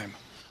same time.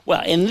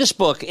 Well, in this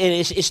book,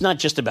 it's not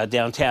just about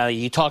downtown.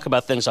 You talk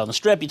about things on the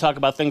Strip. You talk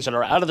about things that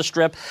are out of the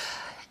Strip.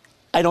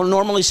 I don't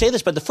normally say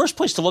this, but the first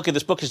place to look at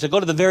this book is to go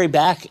to the very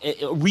back,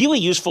 a really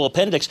useful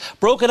appendix,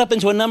 broken up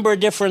into a number of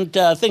different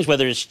things,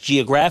 whether it's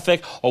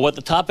geographic or what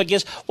the topic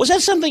is. Was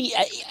that something,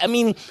 I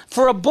mean,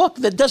 for a book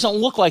that doesn't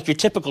look like your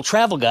typical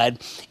travel guide,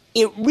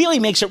 it really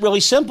makes it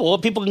really simple.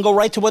 People can go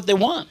right to what they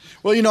want.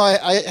 Well, you know,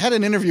 I had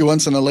an interview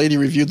once and a lady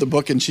reviewed the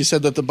book and she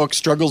said that the book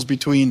struggles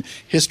between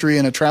history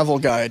and a travel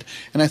guide.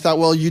 And I thought,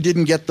 well, you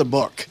didn't get the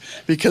book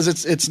because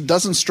it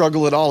doesn't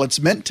struggle at all.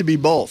 It's meant to be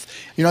both.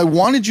 You know, I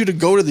wanted you to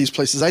go to these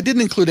places. I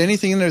didn't include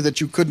anything in there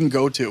that you couldn't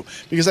go to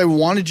because I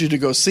wanted you to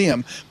go see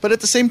them. But at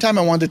the same time,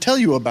 I wanted to tell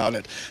you about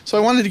it. So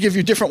I wanted to give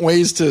you different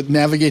ways to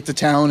navigate the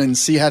town and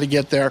see how to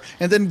get there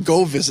and then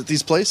go visit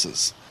these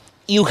places.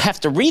 You have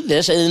to read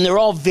this, and they're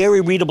all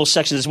very readable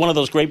sections. It's one of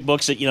those great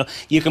books that, you know,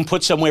 you can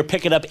put somewhere,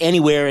 pick it up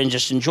anywhere, and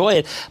just enjoy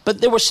it. But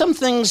there were some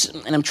things,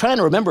 and I'm trying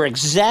to remember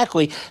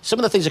exactly some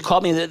of the things that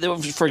caught me.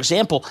 For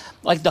example,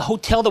 like the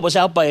hotel that was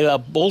out by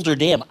Boulder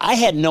Dam. I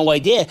had no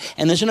idea,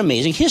 and there's an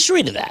amazing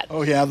history to that.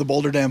 Oh, yeah, the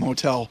Boulder Dam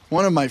Hotel.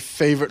 One of my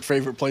favorite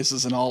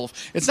places in all of...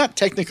 It's not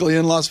technically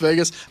in Las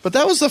Vegas, but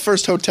that was the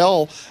first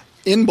hotel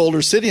in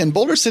Boulder City, and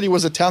Boulder City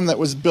was a town that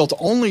was built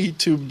only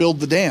to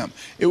build the dam.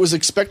 It was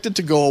expected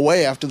to go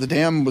away after the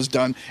dam was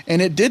done,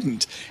 and it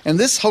didn't. And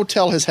this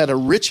hotel has had a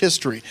rich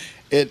history.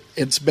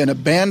 It's been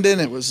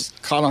abandoned. It was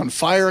caught on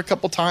fire a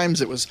couple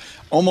times. It was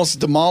almost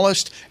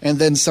demolished, and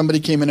then somebody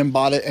came in and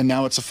bought it, and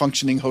now it's a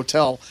functioning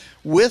hotel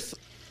with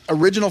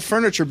original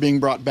furniture being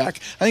brought back.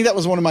 I think that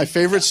was one of my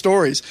favorite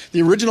stories.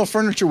 The original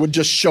furniture would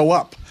just show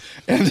up,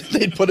 and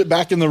they'd put it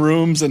back in the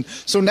rooms. And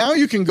so now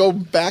you can go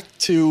back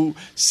to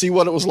see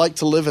what it was like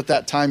to live at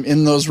that time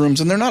in those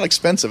rooms. And they're not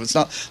expensive. It's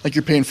not like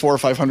you're paying $400 or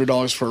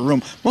 $500 for a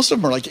room. Most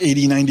of them are like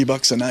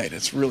 $80-90 a night.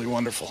 It's really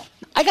wonderful.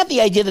 I got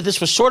the idea that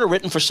this was sort of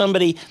written for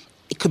somebody.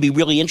 It could be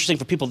really interesting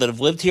for people that have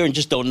lived here and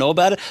just don't know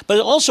about it, but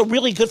it's also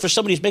really good for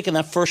somebody who's making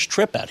that first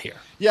trip out here.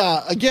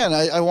 Yeah, again,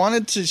 I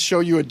wanted to show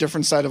you a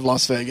different side of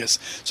Las Vegas.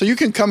 So you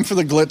can come for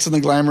the glitz and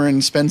the glamour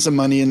and spend some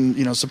money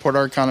and, support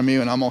our economy,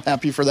 and I'm all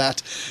happy for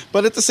that.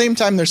 But at the same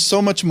time, there's so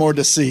much more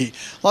to see.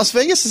 Las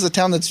Vegas is a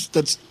town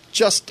that's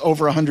just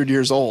over 100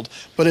 years old,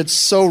 but it's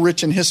so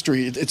rich in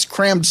history. It's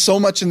crammed so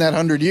much in that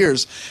 100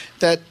 years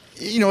that,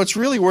 it's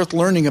really worth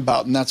learning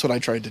about, and that's what I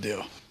tried to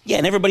do. Yeah,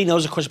 and everybody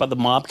knows, of course, about the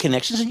mob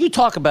connections, and you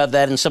talk about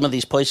that in some of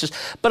these places.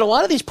 But a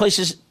lot of these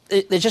places,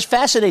 they're just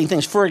fascinating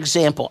things. For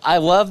example, I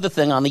love the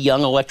thing on the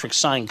Young Electric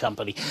Sign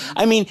Company.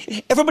 I mean,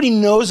 everybody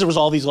knows there was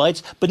all these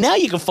lights, but now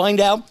you can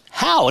find out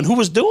how and who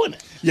was doing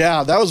it.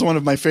 Yeah, that was one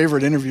of my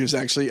favorite interviews,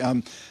 actually.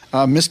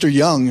 Mr.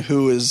 Young,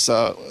 who is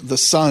the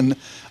son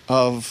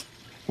of...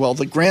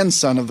 the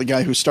grandson of the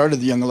guy who started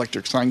the Young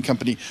Electric Sign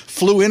Company,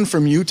 flew in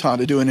from Utah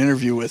to do an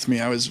interview with me.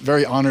 I was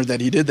very honored that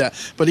he did that.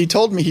 But he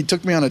told me, he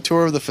took me on a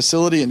tour of the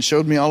facility and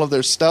showed me all of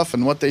their stuff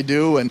and what they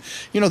do. And,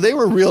 they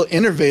were real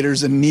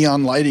innovators in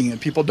neon lighting, and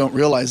people don't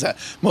realize that.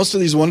 Most of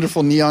these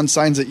wonderful neon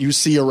signs that you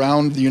see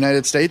around the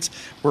United States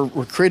were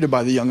created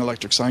by the Young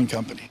Electric Sign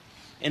Company.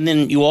 And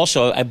then you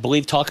also, I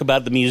believe, talk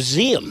about the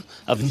Museum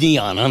of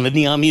Neon, on the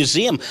Neon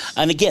Museum.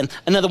 And again,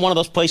 another one of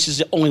those places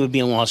that only would be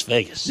in Las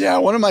Vegas. Yeah,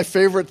 one of my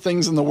favorite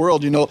things in the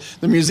world.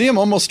 The museum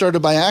almost started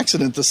by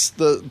accident.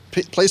 The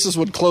places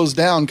would close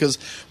down because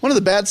one of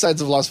the bad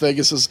sides of Las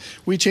Vegas is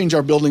we change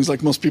our buildings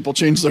like most people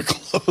change their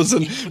clothes.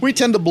 And we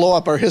tend to blow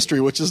up our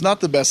history, which is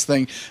not the best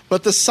thing.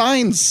 But the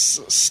signs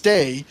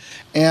stay,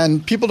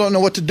 and people don't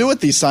know what to do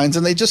with these signs.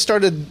 And they just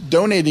started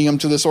donating them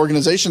to this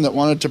organization that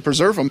wanted to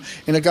preserve them.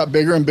 And it got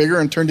bigger and bigger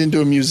and turned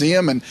into a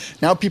museum, and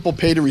now people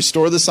pay to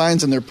restore the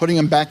signs, and they're putting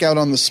them back out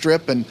on the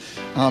strip, and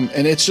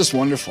it's just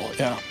wonderful.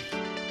 Yeah.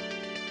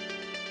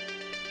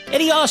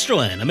 Eddie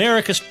Osterland,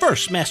 America's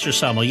first master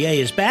sommelier,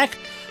 is back.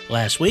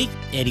 Last week,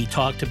 Eddie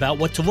talked about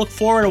what to look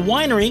for at a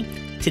winery.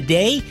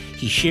 Today,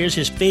 he shares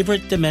his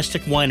favorite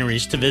domestic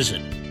wineries to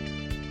visit.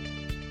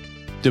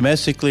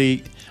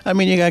 Domestically,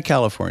 you got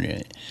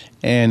California,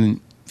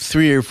 and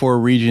 3 or 4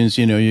 regions,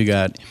 you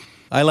got...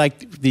 I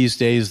like these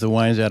days the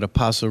wines out of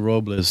Paso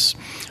Robles.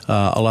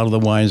 A lot of the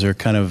wines are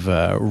kind of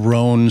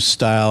Rhone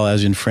style,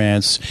 as in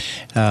France.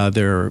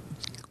 They're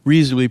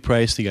reasonably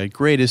priced. They got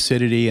great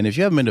acidity. And if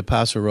you haven't been to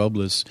Paso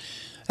Robles,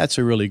 that's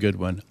a really good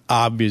one.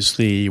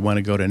 Obviously, you want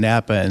to go to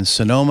Napa and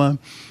Sonoma.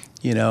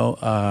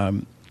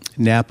 Napa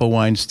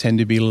wines tend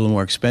to be a little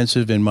more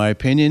expensive, in my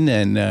opinion,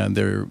 and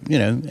they're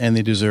and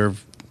they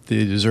deserve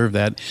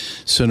that.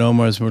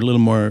 Sonoma is a little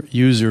more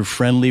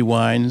user-friendly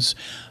wines.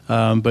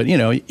 But,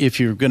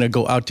 if you're going to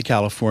go out to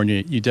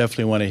California, you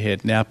definitely want to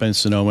hit Napa and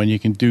Sonoma, and you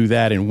can do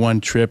that in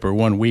one trip or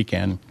one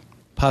weekend.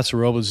 Paso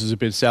Robles is a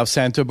bit south.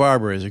 Santa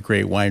Barbara is a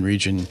great wine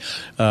region.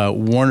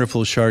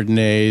 Wonderful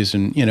Chardonnays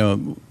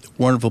and,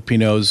 wonderful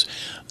Pinots.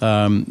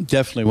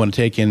 Definitely want to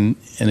take in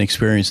an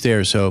experience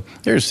there. So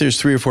there's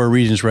 3 or 4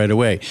 regions right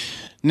away.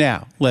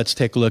 Now, let's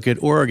take a look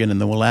at Oregon and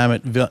the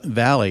Willamette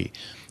Valley.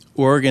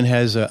 Oregon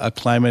has a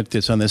climate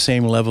that's on the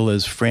same level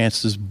as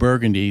France's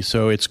Burgundy,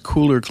 so it's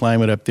cooler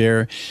climate up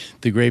there.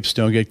 The grapes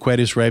don't get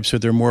quite as ripe, so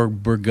they're more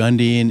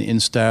Burgundian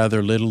in style. They're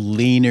a little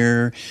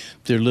leaner.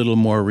 They're a little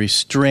more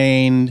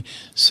restrained.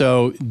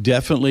 So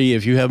definitely,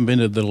 if you haven't been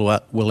to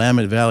the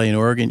Willamette Valley in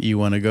Oregon, you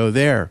want to go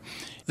there.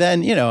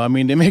 Then,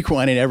 they make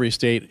wine in every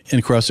state and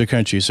across the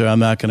country, so I'm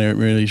not going to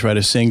really try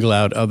to single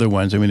out other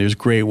ones. There's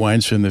great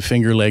wines from the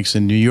Finger Lakes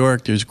in New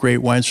York. There's great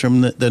wines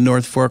from the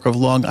North Fork of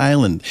Long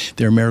Island.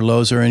 Their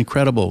Merlots are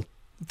incredible.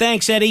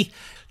 Thanks, Eddie.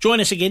 Join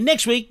us again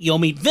next week. You'll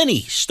meet Vinny,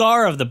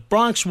 star of the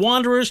Bronx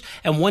Wanderers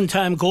and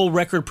one-time gold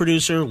record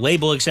producer,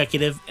 label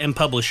executive, and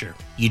publisher.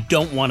 You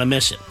don't want to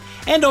miss it.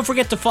 And don't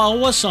forget to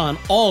follow us on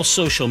all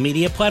social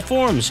media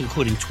platforms,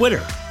 including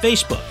Twitter,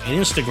 Facebook, and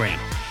Instagram.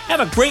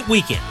 Have a great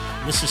weekend.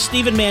 This is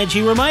Stephen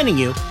Maggi reminding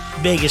you,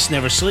 Vegas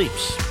never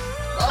sleeps.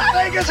 Las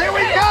Vegas, here we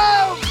go!